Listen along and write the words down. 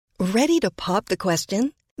Ready to pop the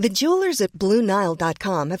question? The jewelers at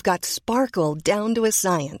BlueNile.com have got sparkle down to a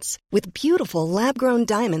science with beautiful lab-grown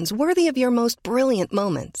diamonds worthy of your most brilliant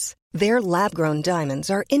moments. Their lab-grown diamonds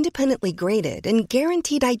are independently graded and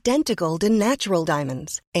guaranteed identical to natural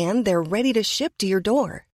diamonds, and they're ready to ship to your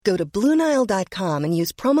door. Go to BlueNile.com and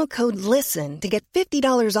use promo code LISTEN to get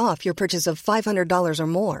 $50 off your purchase of $500 or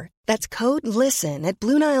more. That's code LISTEN at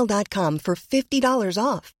BlueNile.com for $50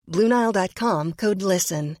 off. BlueNile.com, code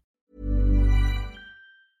LISTEN.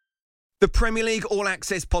 The Premier League All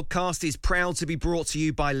Access podcast is proud to be brought to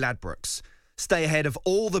you by Ladbrokes. Stay ahead of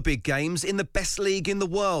all the big games in the best league in the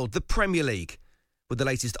world, the Premier League. With the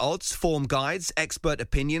latest odds, form guides, expert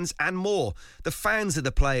opinions and more, the fans are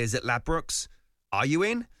the players at Ladbrokes. Are you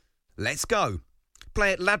in? Let's go.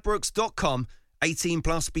 Play at ladbrokes.com, 18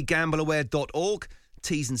 plus, begambleaware.org.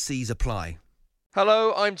 T's and C's apply.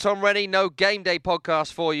 Hello, I'm Tom Rennie. No game day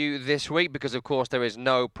podcast for you this week because, of course, there is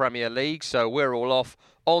no Premier League, so we're all off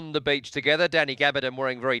on the beach together. Danny Gabardine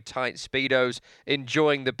wearing very tight Speedos,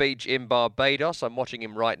 enjoying the beach in Barbados. I'm watching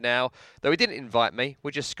him right now, though he didn't invite me.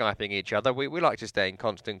 We're just Skyping each other. We like to stay in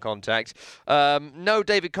constant contact. No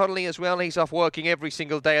David Connolly as well. He's off working every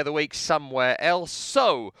single day of the week somewhere else.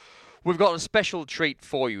 So we've got a special treat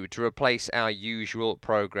for you to replace our usual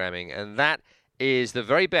programming, and that is the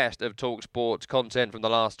very best of TalkSport's content from the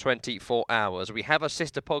last 24 hours. We have a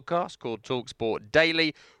sister podcast called TalkSport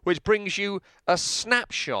Daily, which brings you a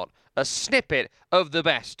snapshot, a snippet of the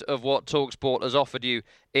best of what TalkSport has offered you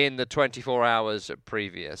in the 24 hours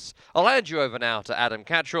previous. I'll hand you over now to Adam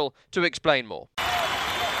Cattrall to explain more.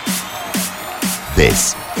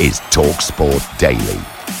 This is TalkSport Daily.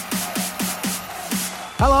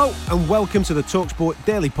 Hello and welcome to the TalkSport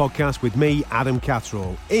Daily Podcast with me, Adam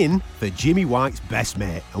Cattrall, in for Jimmy White's best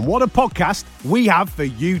mate. And what a podcast we have for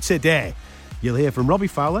you today. You'll hear from Robbie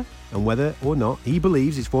Fowler and whether or not he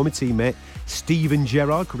believes his former teammate Steven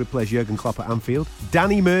Gerrard could replace Jurgen Klopp at Anfield.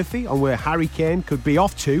 Danny Murphy on where Harry Kane could be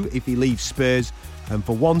off to if he leaves Spurs. And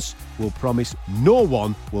for once, we'll promise no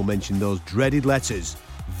one will mention those dreaded letters,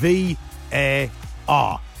 VAR,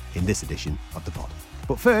 in this edition of the pod.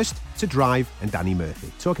 But first, to Drive and Danny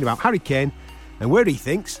Murphy, talking about Harry Kane and where he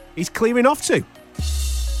thinks he's clearing off to.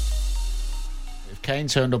 If Kane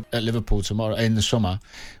turned up at Liverpool tomorrow in the summer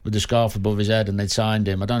with the scarf above his head and they'd signed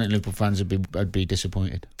him, I don't think Liverpool fans would be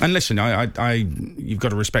disappointed. And listen, you've got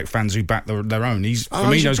to respect fans who back their own.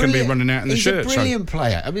 Firmino's going to be running out in the shirt. He's a brilliant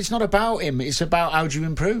player. I mean, it's not about him. It's about how do you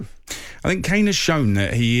improve. I think Kane has shown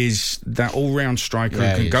that he is that all-round striker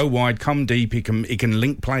who can go wide, come deep. He can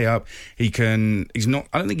link play up. He's not.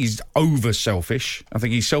 I don't think he's over selfish. I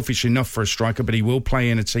think he's selfish enough for a striker, but he will play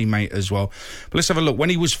in a teammate as well. But let's have a look. When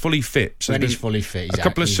he was fully fit, he's fully fit,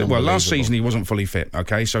 last season he wasn't fully fit.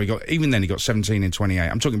 Okay, so he got 17 in 28.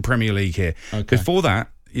 I'm talking Premier League here. Okay. Before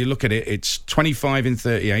that, you look at it. It's 25 in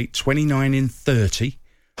 38, 29 in 30.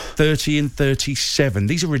 30 and 37.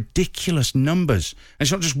 These are ridiculous numbers. And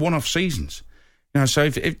it's not just one-off seasons. So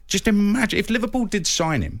just imagine if Liverpool did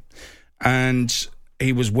sign him and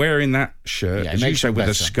he was wearing that shirt, as you say, with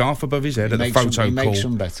a scarf above his head at the photo call. He makes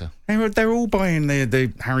them better. They're all buying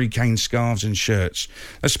the Harry Kane scarves and shirts.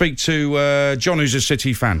 Let's speak to John, who's a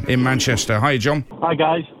City fan in Manchester. Hi, John. Hi,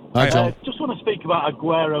 guys. Hi, John. Just want to speak about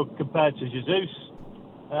Aguero compared to Jesus.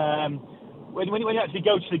 When you actually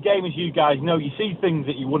go to the game, as you guys know, you see things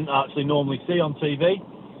that you wouldn't actually normally see on TV.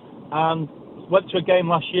 And went to a game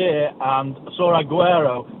last year and saw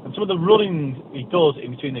Aguero, and some of the running he does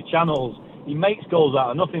in between the channels, he makes goals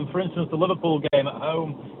out of nothing. For instance, the Liverpool game at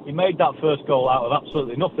home, he made that first goal out of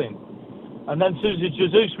absolutely nothing. And then as soon as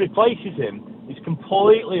Jesus replaces him, he's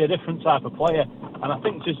completely a different type of player. And I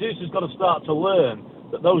think Jesus has got to start to learn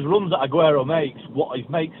that those runs that Aguero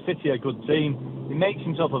makes City a good team. He makes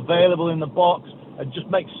himself available in the box and just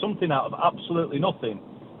makes something out of absolutely nothing.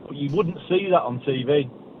 But you wouldn't see that on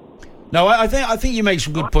TV. No, I think you make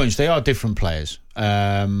some good points. They are different players.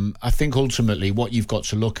 I think ultimately what you've got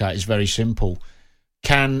to look at is very simple.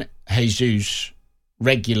 Can Jesus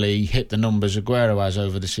regularly hit the numbers Aguero has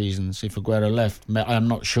over the seasons? If Aguero left, I'm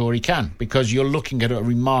not sure he can, because you're looking at a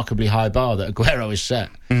remarkably high bar that Aguero has set.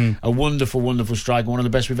 A wonderful, wonderful striker, one of the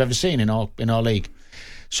best we've ever seen in our league.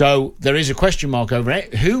 So there is a question mark over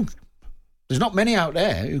it. There's not many out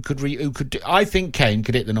there who could. I think Kane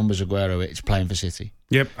could hit the numbers Aguero hits playing for City.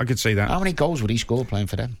 Yep, I could see that. How many goals would he score playing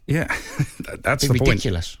for them? Yeah, that's the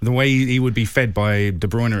ridiculous. Point. The way he would be fed by De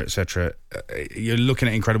Bruyne, etc. You're looking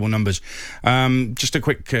at incredible numbers. Just a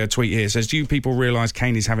quick tweet here. It says, do you people realise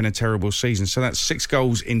Kane is having a terrible season? So that's 6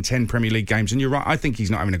 goals in 10 Premier League games. And you're right, I think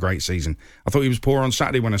he's not having a great season. I thought he was poor on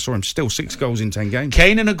Saturday when I saw him. Still 6 goals in 10 games.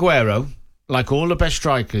 Kane and Aguero, like all the best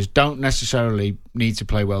strikers, don't necessarily need to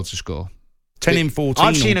play well to score. 10 in 14.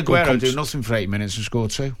 I've seen Aguero do nothing for 8 minutes and score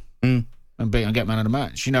 2 and get man of the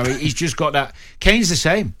match. You know, he's just got that. Kane's the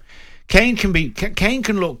same. Kane can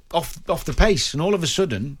look off the pace, and all of a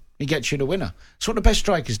sudden he gets you the winner. That's what the best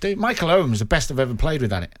strikers do. Michael Owen was the best I've ever played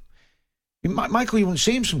with at it. Michael, you wouldn't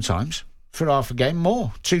see him sometimes for half a game,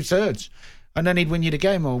 more 2/3, and then he'd win you the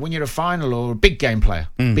game, or win you a final, or a big game player.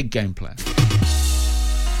 Big game player.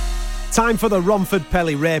 Time for the Romford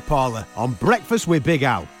Pelly Ray Parlour on Breakfast with Big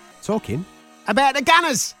Al. Talking about the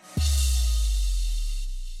Gunners.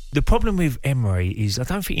 The problem with Emery is I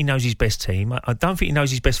don't think he knows his best team. I don't think he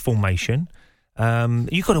knows his best formation.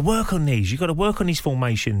 You've got to work on these. You've got to work on these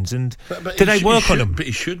formations. And do they work on them? But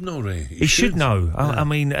he should know, Ray. He should know. Yeah. I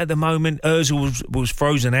mean, at the moment, Ozil was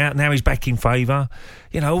frozen out. Now he's back in favour.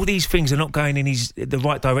 You know, all these things are not going in the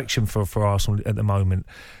right direction for Arsenal at the moment.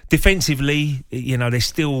 Defensively, you know, they're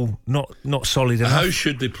still not solid enough. How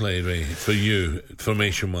should they play, Ray, for you,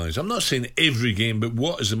 formation-wise? I'm not saying every game, but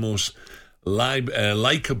what is the most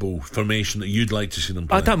likeable formation that you'd like to see them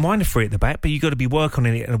play? I don't mind a 3 at the back, but you've got to be working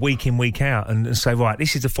on it week in, week out and say, right,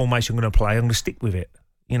 this is the formation I'm going to play, I'm going to stick with it.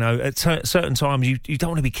 You know, at certain times you don't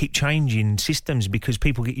want to keep changing systems because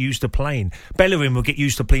people get used to playing. Bellerin will get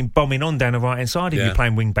used to playing bombing on down the right-hand side if you're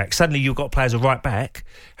playing wing-back. Suddenly you've got players at right-back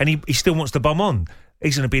and he still wants to bomb on.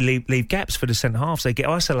 He's going to leave gaps for the centre-halves. They get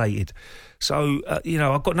isolated. So, you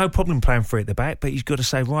know, I've got no problem playing 3 at the back, but he's got to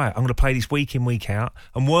say, right, I'm going to play this week in, week out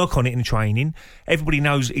and work on it in training. Everybody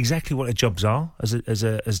knows exactly what their jobs are as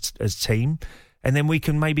a team, and then we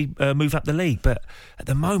can maybe move up the league. But at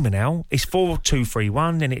the moment now, it's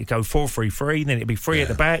 4-2-3-1, then it'd go 4-3-3, then it'd be 3 at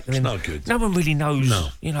the back. And it's not good. No one really knows. No.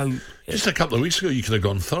 You know, just a couple of weeks ago, you could have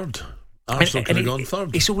gone third. Arsenal could have gone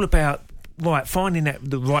third. It's all about... Right, finding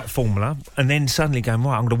the right formula and then suddenly going,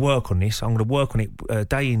 right, I'm going to work on this. I'm going to work on it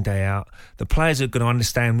day in, day out. The players are going to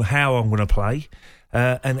understand how I'm going to play.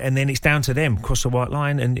 And then it's down to them, cross the white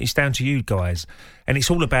line, and it's down to you guys. And it's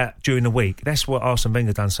all about during the week. That's what Arsene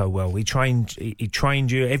Wenger done so well. He trained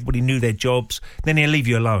you. Everybody knew their jobs. Then he'll leave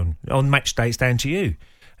you alone. On match day, it's down to you.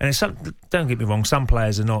 And don't get me wrong, some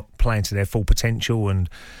players are not playing to their full potential, and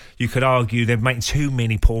you could argue they're making too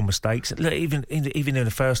many poor mistakes. Look, even in the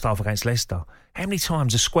first half against Leicester, how many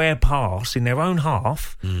times a square pass in their own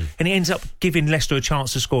half, and it ends up giving Leicester a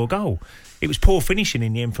chance to score a goal? It was poor finishing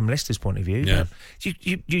in the end from Leicester's point of view. Yeah.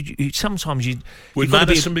 You sometimes you would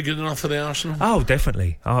Maddison be good enough for the Arsenal? Oh,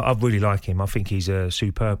 definitely. I really like him. I think he's a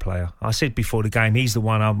superb player. I said before the game, he's the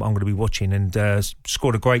one I'm going to be watching, and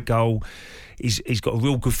scored a great goal. He's got a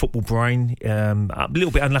real good football brain. A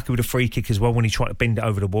little bit unlucky with a free kick as well when he tried to bend it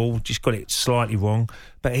over the wall. Just got it slightly wrong.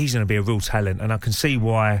 But he's going to be a real talent, and I can see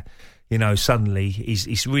why. You know, suddenly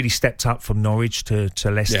he's really stepped up from Norwich to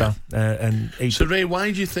Leicester. Yeah. So Ray,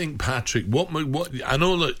 why do you think Patrick? What? I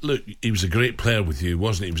know. Look, he was a great player with you,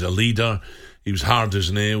 wasn't he? He was a leader. He was hard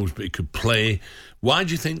as nails, but he could play. Why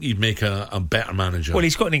do you think he'd make a better manager? Well,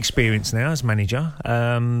 he's got an experience now as manager,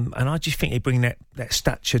 and I just think he'd bring that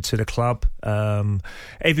stature to the club.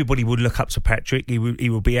 Everybody would look up to Patrick. He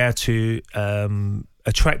will be able to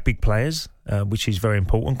attract big players, which is very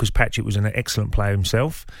important because Patrick was an excellent player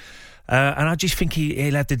himself. And I just think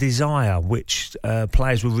he'll have the desire which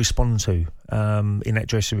players will respond to in that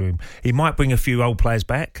dressing room. He might bring a few old players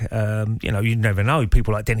back. You know, you never know.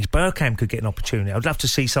 People like Dennis Bergkamp could get an opportunity. I'd love to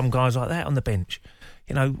see some guys like that on the bench.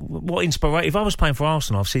 You know, what inspiration. If I was playing for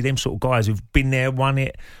Arsenal, I'd see them sort of guys who've been there,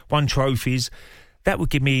 won trophies. That would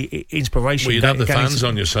give me inspiration. Well, you'd have the fans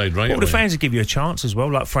on your side, right? Well, the fans would give you a chance as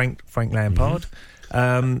well, like Frank Lampard.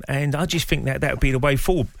 And I just think that would be the way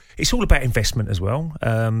forward. It's all about investment as well.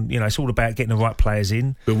 You know, it's all about getting the right players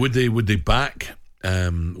in. But would they back?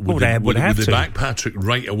 Would they back Patrick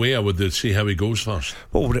right away, or would they see how he goes first?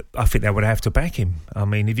 Well, I think they would have to back him. I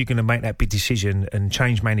mean, if you're going to make that big decision and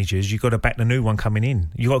change managers, you've got to back the new one coming in.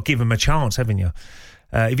 You've got to give him a chance, haven't you?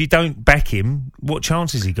 If you don't back him, what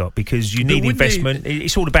chance has he got? Because you need investment.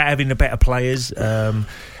 It's all about having the better players. And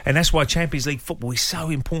that's why Champions League football is so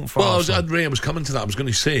important for us. Ray, I was coming to that. I was going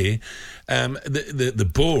to say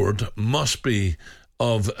the board must be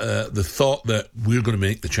of the thought that we're going to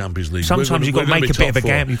make the Champions League. Sometimes you've got to make a bit of a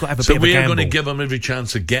gamble. You've got to have a bit of a gamble. So we're going to give them every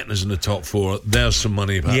chance of getting us in the top 4. There's some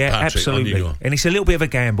money, Patrick. Yeah, absolutely. And it's a little bit of a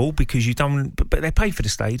gamble because you don't... But they pay for the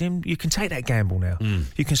stadium. You can take that gamble now.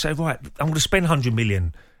 You can say, right, I'm going to spend 100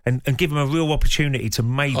 million and give them a real opportunity to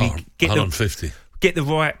maybe get 150. Get the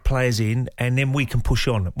right players in, and then we can push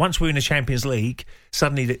on. Once we're in the Champions League,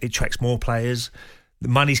 suddenly it attracts more players. The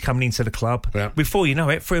money's coming into the club. Yeah. Before you know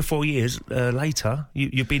it, 3 or 4 years later,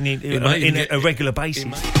 you've been in a regular basis.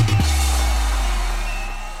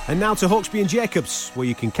 And now to Hawksby and Jacobs, where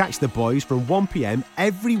you can catch the boys from 1 p.m.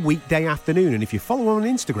 every weekday afternoon. And if you follow them on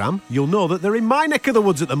Instagram, you'll know that they're in my neck of the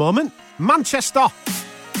woods at the moment, Manchester.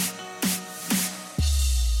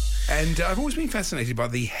 And I've always been fascinated by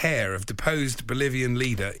the hair of deposed Bolivian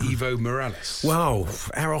leader Evo Morales. Wow,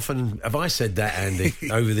 how often have I said that, Andy,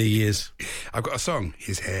 over the years? I've got a song.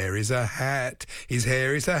 His hair is a hat. His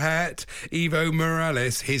hair is a hat. Evo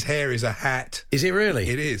Morales. His hair is a hat. Is it really?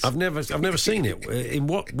 It is. I've never seen it. In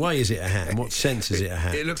what way is it a hat? In what sense is it a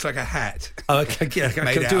hat? It looks like a hat. Oh, okay, yeah,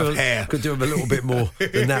 Made out of hair. Could do him a little bit more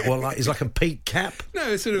than that. Well, like, it's like a peak cap. No,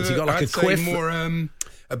 it's sort of. Has he got like I'd a say quiff? more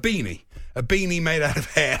a beanie. A beanie made out of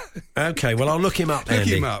hair. Okay, well, I'll look him up,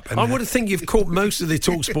 Andy. Look him up. I would think you've caught most of the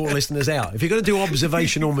TalkSport listeners out. If you're going to do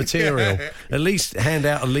observational material, at least hand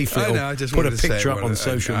out a leaflet or put a picture up on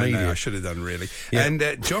social media. I should have done, really. Yeah.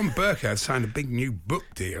 And John Burkhardt signed a big new book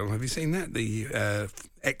deal. Have you seen that? The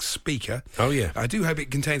ex-speaker. Oh, yeah. I do hope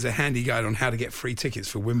it contains a handy guide on how to get free tickets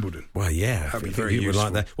for Wimbledon. Well, yeah. That'd be I think very you would useful.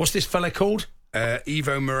 like that. What's this fella called?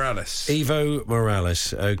 Evo Morales. Evo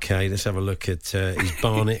Morales. Okay, let's have a look at his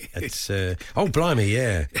Barnet. It's oh, blimey,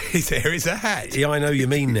 yeah. His hair is a hat. Yeah, I know you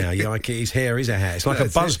mean now. Yeah, like his hair is a hat. It's like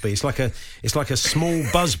That's a Busby. It's like a small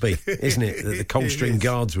Busby, isn't it? That the Coldstream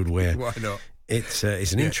Guards would wear. Why not? It's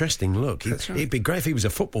an interesting look. That's right. It'd be great if he was a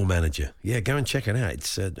football manager. Yeah, go and check it out.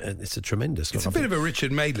 It's a tremendous. It's a bit of a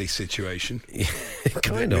Richard Madeley situation.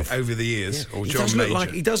 Kind of over the years, yeah. or He John does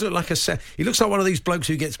Major. he does look like he looks like one of these blokes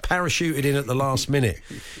who gets parachuted in at the last minute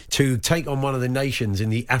to take on one of the nations in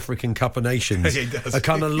the African Cup of Nations. He does. A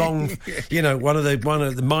kind of long, one of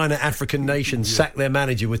the minor African nations sack their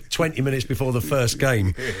manager with 20 minutes before the first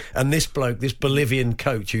game, and this bloke, this Bolivian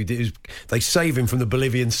coach, they save him from the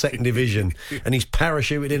Bolivian second division, and he's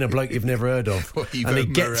parachuted in a bloke you've never heard of, Evo and he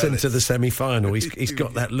gets Morales. into the semi-final. He's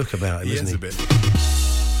got that look about him, He isn't is he? a bit.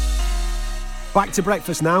 Back to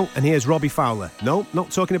breakfast now, and here's Robbie Fowler. No,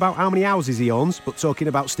 not talking about how many houses he owns, but talking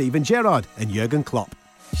about Steven Gerrard and Jurgen Klopp.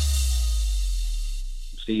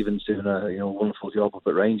 Steven's doing a wonderful job up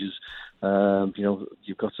at Rangers.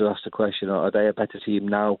 You've got to ask the question: are they a better team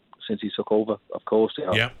now since he took over? Of course they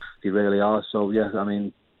are. Yeah. They really are. So yeah, I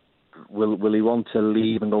mean, will he want to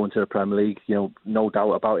leave and go into the Premier League? No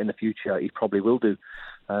doubt about it in the future. He probably will do.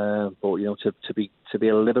 But to be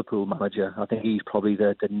a Liverpool manager, I think he's probably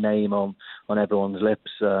the name on everyone's lips.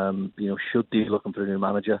 Should be looking for a new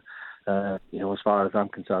manager. As far as I'm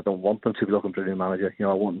concerned, I don't want them to be looking for a new manager.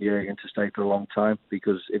 I want Jurgen to stay for a long time,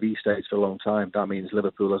 because if he stays for a long time, that means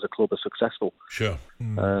Liverpool as a club are successful. Sure.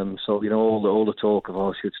 All the talk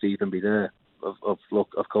of should Steven be there?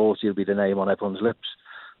 Of course he'll be the name on everyone's lips.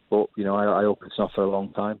 But I hope it's not for a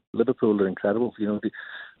long time. Liverpool are incredible.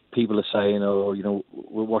 People are saying,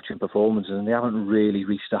 we're watching performances, and they haven't really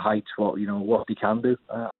reached the heights what they can do.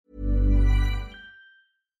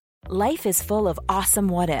 Life is full of awesome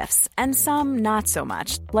what-ifs, and some not so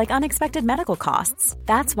much, like unexpected medical costs.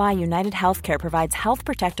 That's why United Healthcare provides Health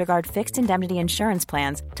Protector Guard fixed indemnity insurance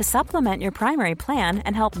plans to supplement your primary plan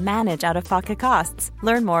and help manage out-of-pocket costs.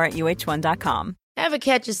 Learn more at uh1.com. Ever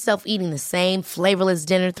catch yourself eating the same flavorless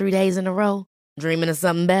dinner 3 days in a row? Dreaming of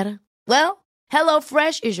something better? Well,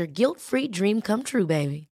 HelloFresh is your guilt-free dream come true,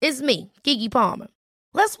 baby. It's me, Keke Palmer.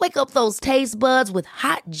 Let's wake up those taste buds with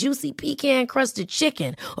hot, juicy pecan-crusted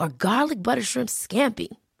chicken or garlic butter shrimp scampi.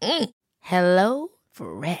 Hello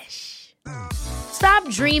Fresh. Stop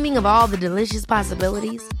dreaming of all the delicious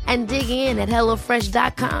possibilities and dig in at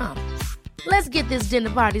HelloFresh.com. Let's get this dinner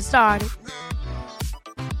party started.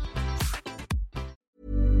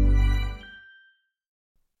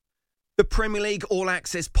 The Premier League All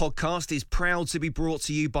Access podcast is proud to be brought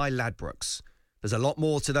to you by Ladbrokes. There's a lot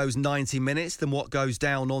more to those 90 minutes than what goes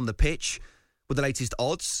down on the pitch. With the latest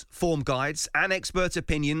odds, form guides and expert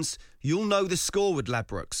opinions, you'll know the score with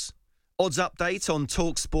Ladbrokes. Odds update on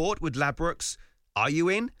TalkSport with Ladbrokes. Are you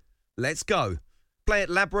in? Let's go. Play at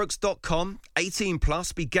ladbrokes.com, 18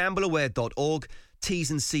 plus, begambleaware.org.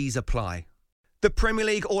 T's and C's apply. The Premier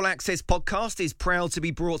League All Access podcast is proud to be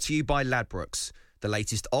brought to you by Ladbrokes. The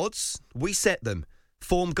latest odds, we set them.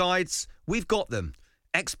 Form guides, we've got them.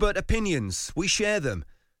 Expert opinions, we share them.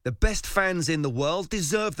 The best fans in the world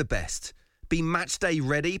deserve the best. Be match day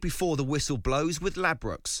ready before the whistle blows with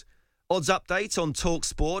Ladbrokes. Odds update on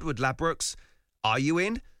TalkSport with Ladbrokes. Are you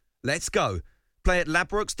in? Let's go. Play at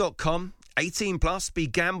ladbrokes.com, 18 plus,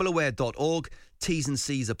 begambleaware.org. T's and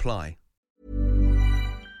C's apply.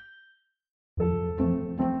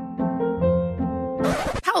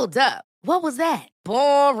 Hold up. What was that?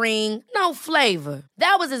 Boring. No flavor.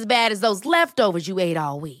 That was as bad as those leftovers you ate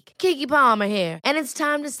all week. Keke Palmer here, and it's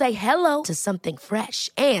time to say hello to something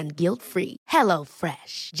fresh and guilt-free. Hello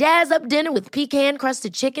Fresh. Jazz up dinner with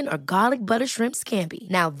pecan-crusted chicken or garlic butter shrimp scampi.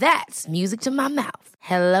 Now that's music to my mouth.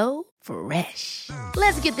 Hello Fresh.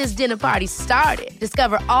 Let's get this dinner party started.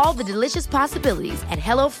 Discover all the delicious possibilities at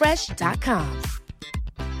hellofresh.com.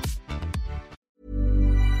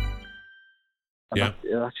 And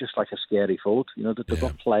that's just like a scary thought. You know, they've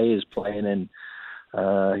got players playing in,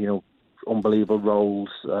 unbelievable roles.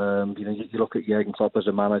 You look at Jurgen Klopp as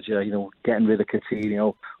a manager, getting rid of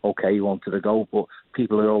Coutinho. Okay, he wanted to go, but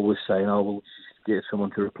people are always saying, we'll get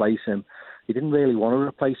someone to replace him. He didn't really want to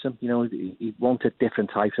replace him. He wanted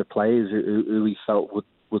different types of players who he felt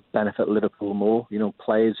would benefit Liverpool more.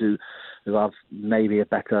 Players who have maybe a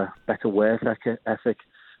better work ethic.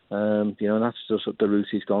 And that's just the route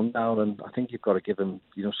he's gone down, and I think you've got to give him,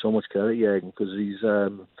 so much credit, Jurgen, because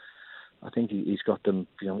I think he's got them,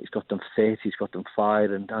 he's got them fit, he's got them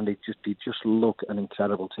fired, and they just look an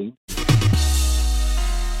incredible team.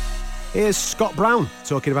 Here's Scott Brown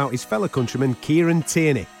talking about his fellow countryman Kieran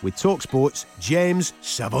Tierney with TalkSport's James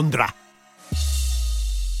Savundra.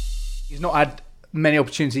 He's not had many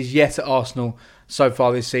opportunities yet at Arsenal so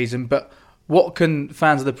far this season, but what can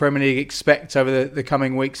fans of the Premier League expect over the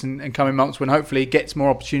coming weeks and coming months when hopefully he gets more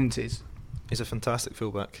opportunities? He's a fantastic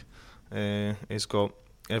fullback. He's got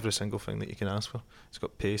every single thing that you can ask for. He's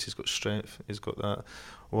got pace, he's got strength, he's got that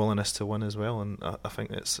willingness to win as well, and I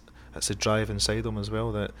think it's a drive inside him as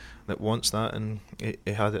well that wants that, and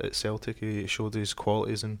he had it at Celtic. He showed his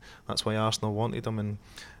qualities, and that's why Arsenal wanted him.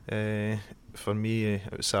 And for me,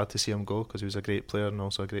 it was sad to see him go because he was a great player and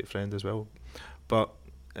also a great friend as well. But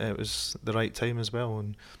it was the right time as well,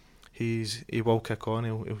 and he will kick on.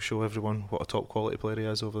 He'll show everyone what a top quality player he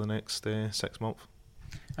is over the next 6 months.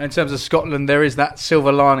 And in terms of Scotland, there is that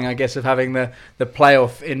silver lining, I guess, of having the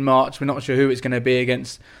playoff in March. We're not sure who it's going to be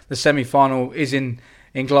against. The semi-final is in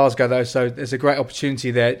Glasgow, though, so there's a great opportunity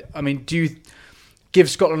there. I mean, do you give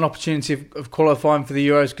Scotland an opportunity of qualifying for the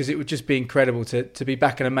Euros? Because it would just be incredible to be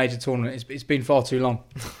back in a major tournament. It's been far too long.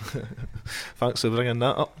 Thanks for bringing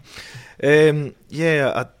that up.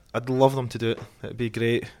 I'd love them to do it. It'd be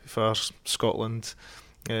great for Scotland.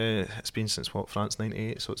 It's been since France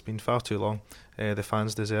 98, so it's been far too long. The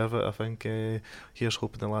fans deserve it, I think. Here's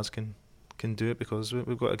hoping the lads can do it, because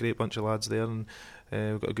we've got a great bunch of lads there, and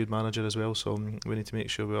we've got a good manager as well, so we need to make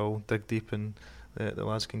sure we all dig deep and the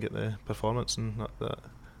lads can get the performance, and that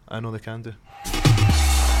I know they can do.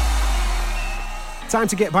 Time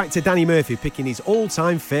to get back to Danny Murphy picking his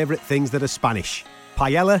all-time favourite things that are Spanish.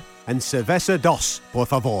 Paella and cerveza dos, por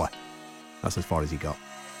favor. That's as far as he got.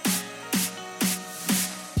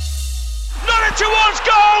 Towards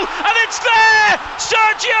goal, and it's there!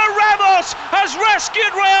 Sergio Ramos has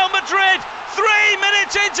rescued Real Madrid 3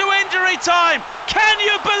 minutes into injury time. Can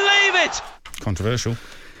you believe it? Controversial.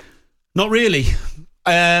 Not really.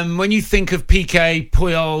 When you think of Piqué,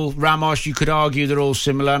 Puyol, Ramos, you could argue they're all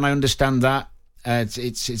similar, and I understand that.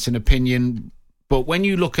 It's an opinion. But when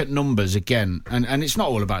you look at numbers again, and it's not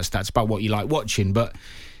all about stats, it's about what you like watching, but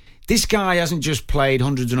this guy hasn't just played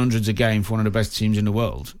hundreds and hundreds of games for one of the best teams in the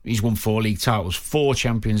world. He's won 4 league titles, 4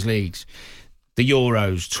 Champions Leagues, the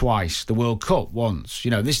Euros twice, the World Cup once.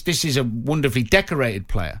 This is a wonderfully decorated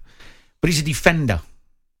player, but he's a defender.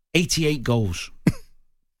 88 goals.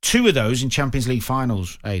 2 of those in Champions League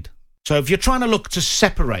finals, Aid. So if you're trying to look to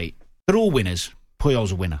separate, they're all winners.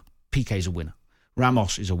 Puyol's a winner. Piqué's a winner.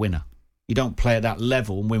 Ramos is a winner. You don't play at that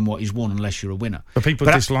level and win what he's won unless you're a winner. But people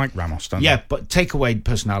dislike Ramos, don't they? Yeah, but take away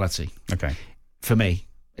personality. Okay. For me,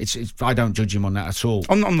 it's I don't judge him on that at all.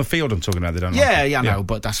 On the field, I'm talking about. They don't. Yeah, I know,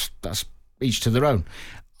 but that's each to their own.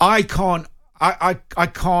 I can't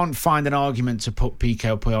find an argument to put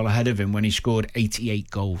Piqué or Puyol ahead of him when he scored 88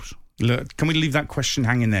 goals. Look, can we leave that question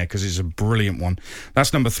hanging there, because it's a brilliant one?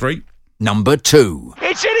 That's number 3. Number 2.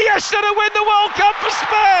 It's Iniesta to win the World Cup for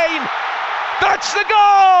Spain. That's the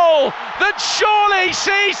goal that surely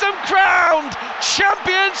sees them crowned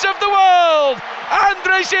champions of the world.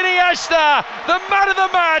 Andres Iniesta, the man of the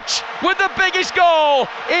match, with the biggest goal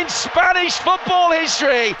in Spanish football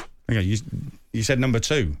history. Okay, you said number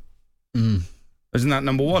 2. Isn't that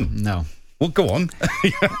number 1? No. Well, go on.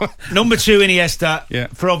 Number 2, Iniesta, yeah.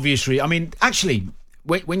 For obvious reasons. I mean, actually,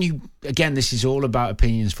 when you... Again, this is all about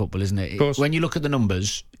opinions football, isn't it? Of course. When you look at the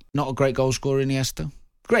numbers, not a great goal scorer, Iniesta.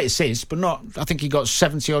 Great assist, but not... I think he got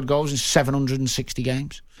 70-odd goals in 760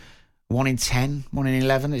 games. 1 in 10, 1 in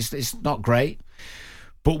 11. It's not great.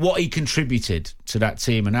 But what he contributed to that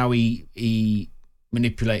team and how he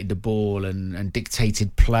manipulated the ball and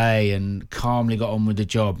dictated play and calmly got on with the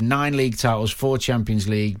job. 9 league titles, 4 Champions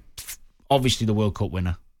League, obviously the World Cup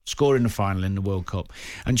winner, scoring the final in the World Cup.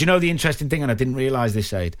 And do you know the interesting thing, and I didn't realise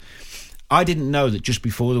this, Aid, I didn't know that just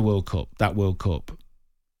before the World Cup,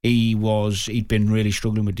 he'd been really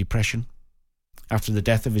struggling with depression after the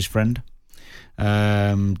death of his friend,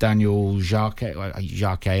 Daniel Jacques,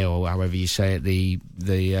 or however you say it,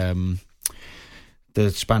 the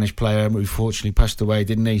Spanish player who fortunately passed away,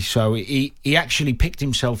 didn't he? So he actually picked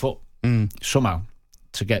himself up somehow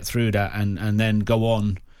to get through that and then go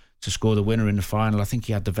on to score the winner in the final. I think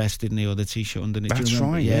he had the vest, didn't he, or the T-shirt underneath? That's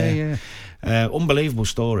right, yeah. Unbelievable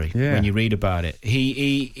story when you read about it.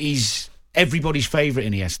 He's everybody's favourite,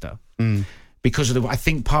 Iniesta, because of I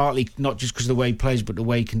think partly not just because of the way he plays, but the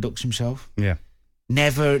way he conducts himself. Yeah.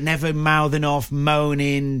 Never mouthing off,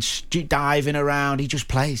 moaning, diving around. He just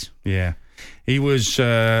plays. Yeah. He was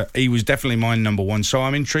definitely my number one, so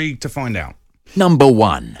I'm intrigued to find out. Number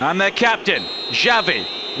 1. And their captain, Xavi,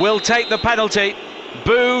 will take the penalty.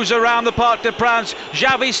 Boos around the Parc des Princes.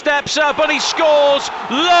 Xavi steps up and he scores.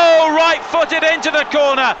 Low, right-footed into the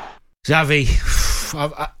corner. Xavi,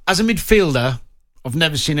 as a midfielder, I've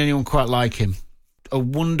never seen anyone quite like him. A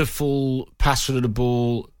wonderful passer of the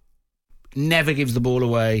ball, never gives the ball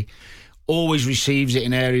away, always receives it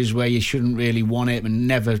in areas where you shouldn't really want it, and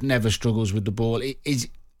never struggles with the ball.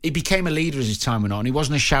 He became a leader as his time went on. He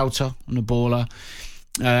wasn't a shouter and a baller.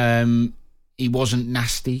 He wasn't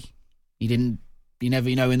nasty. You never,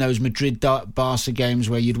 in those Madrid Barca games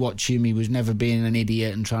where you'd watch him, he was never being an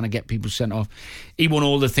idiot and trying to get people sent off. He won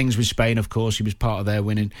all the things with Spain, of course. He was part of their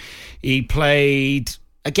winning. He played,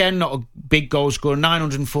 again, not a big goal scorer,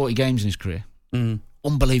 940 games in his career.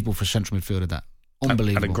 Unbelievable for a central midfielder, that.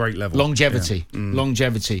 Unbelievable. At a great level. Longevity.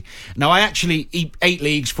 Longevity. Now, 8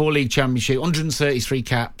 leagues, 4 league championship, 133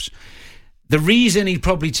 caps. The reason he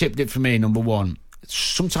probably tipped it for me, number 1,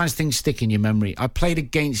 sometimes things stick in your memory. I played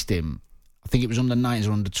against him, I think it was under 9s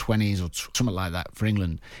or under 20s or something like that for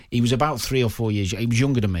England. He was about 3 or 4 years. He was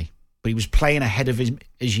younger than me, but he was playing ahead of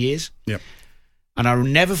his years. Yep. And I'll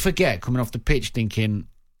never forget coming off the pitch thinking,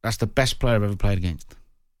 that's the best player I've ever played against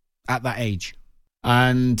at that age.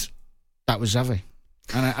 And that was Xavi.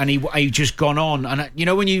 And he just gone on. And,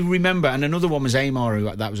 when you remember, and another one was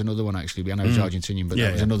Aymar, that was another one, actually. I know he's Argentinian, but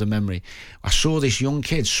that was another memory. I saw this young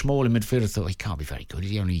kid, small in midfield. I thought, he can't be very good.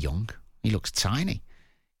 He's only young. He looks tiny.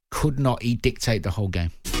 He dictate the whole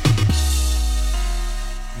game.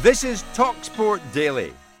 This is TalkSport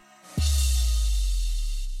Daily.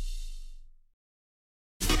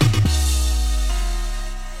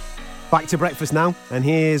 Back to breakfast now, and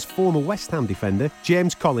here's former West Ham defender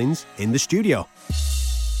James Collins in the studio.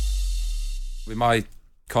 With my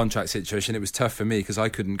contract situation, it was tough for me because I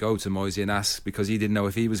couldn't go to Moisey and ask because he didn't know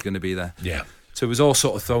if he was going to be there. Yeah. So it was all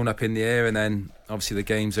sort of thrown up in the air, and then obviously the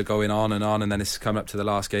games are going on, and then it's come up to the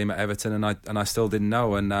last game at Everton, and I still didn't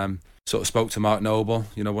know, and sort of spoke to Mark Noble,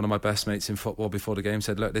 one of my best mates in football, before the game,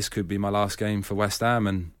 said, look, this could be my last game for West Ham,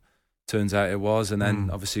 and turns out it was, and then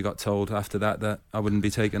obviously got told after that I wouldn't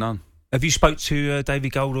be taken on. Have you spoke to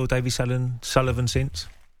David Gold or Davy Sullivan since?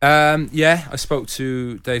 Yeah, I spoke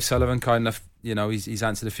to Dave Sullivan, kind enough. He's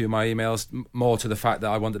answered a few of my emails, more to the fact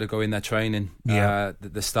that I wanted to go in there training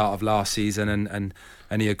the start of last season,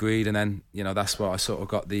 and he agreed, and then that's why I sort of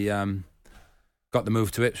got the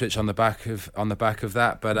move to Ipswich on the back of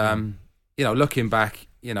that. But looking back,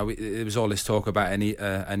 it was all this talk about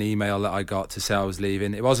an email that I got to say I was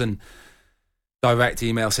leaving. It wasn't direct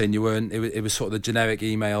email saying you weren't. It was sort of the generic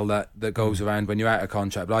email that goes around when you're out of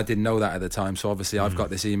contract. But I didn't know that at the time, so obviously I've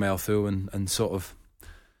got this email through and sort of,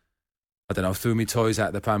 I don't know, threw me toys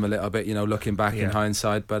out the pram a little bit, looking back in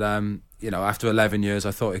hindsight. But, after 11 years,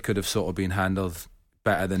 I thought it could have sort of been handled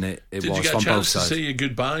better than it was from both sides. Did you get a chance to say your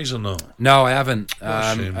goodbyes or not? No, I haven't.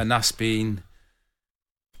 And that's been...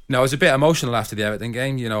 No, I was a bit emotional after the Everton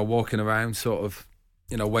game, walking around sort of,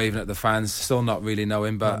 waving at the fans, still not really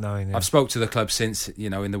knowing. But I've spoke to the club since,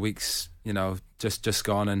 in the weeks, just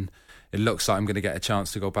gone, and it looks like I'm going to get a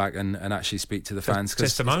chance to go back and actually speak to the fans.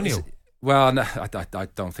 Testimonial? Well, no, I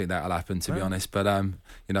don't think that'll happen, to be honest. But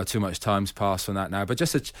too much time's passed from that now. But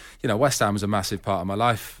just West Ham was a massive part of my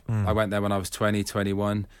life. I went there when I was 20,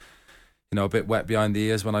 21. A bit wet behind the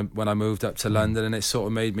ears when I moved up to London, and it sort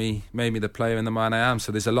of made me the player and the man I am.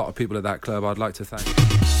 So there's a lot of people at that club I'd like to thank.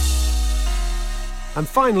 And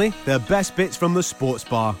finally, the best bits from the sports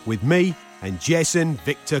bar with me and Jason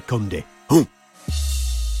Victor Cundy.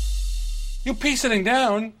 You pee sitting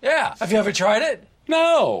down? Yeah. Have you ever tried it?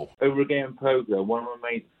 No. Over a game of poker, one of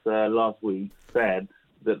my mates last week said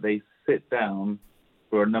that they sit down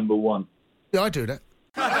for a number one. Yeah, I do that.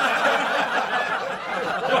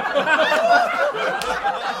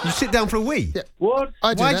 You sit down for a wee? Yeah. What?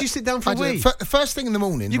 Why do you sit down for a wee? First thing in the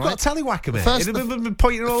morning. You've right? got a tallywhacker, mate. It'll be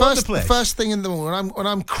pointing all over the place. First thing in the morning, when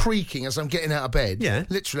I'm creaking as I'm getting out of bed. Yeah.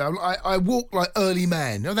 Literally, I walk like early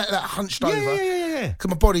man. You know that hunched over. Yeah. Because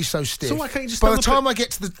my body's so stiff. So why can't you just? By the time I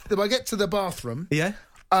get to the bathroom. Yeah.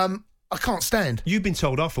 I can't stand. You've been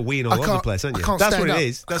told off for weeing all over the place, haven't you? I can't That's stand what up. it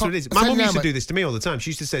is. That's what it is. I My tell mum you used now, to do this to me all the time. She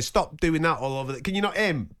used to say, "Stop doing that all over. Can you not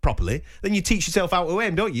aim properly? Then you teach yourself how to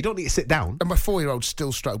aim, don't you? You don't need to sit down." And my 4-year-old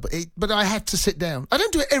still struggle, but I have to sit down. I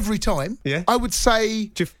don't do it every time. Yeah. I would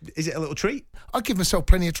say. Is it a little treat? I give myself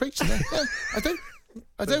plenty of treats in there. Yeah,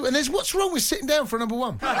 I do. And what's wrong with sitting down for a number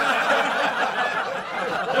one?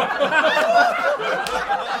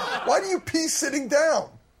 Why do you pee sitting down?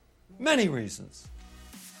 Many reasons.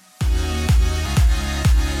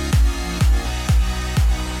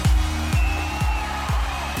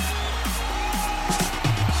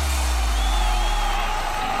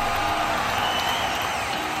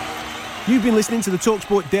 You've been listening to the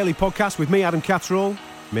TalkSport Daily Podcast with me, Adam Catterall.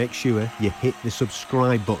 Make sure you hit the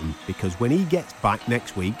subscribe button, because when he gets back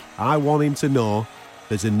next week, I want him to know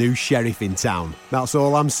there's a new sheriff in town. That's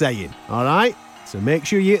all I'm saying, all right? So make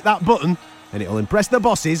sure you hit that button, and it'll impress the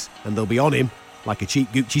bosses, and they'll be on him like a cheap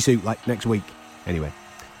Gucci suit like next week. Anyway,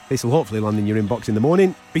 this will hopefully land in your inbox in the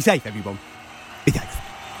morning. Be safe, everyone. Be safe.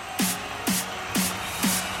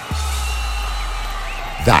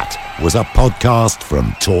 That was a podcast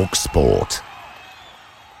from TalkSport.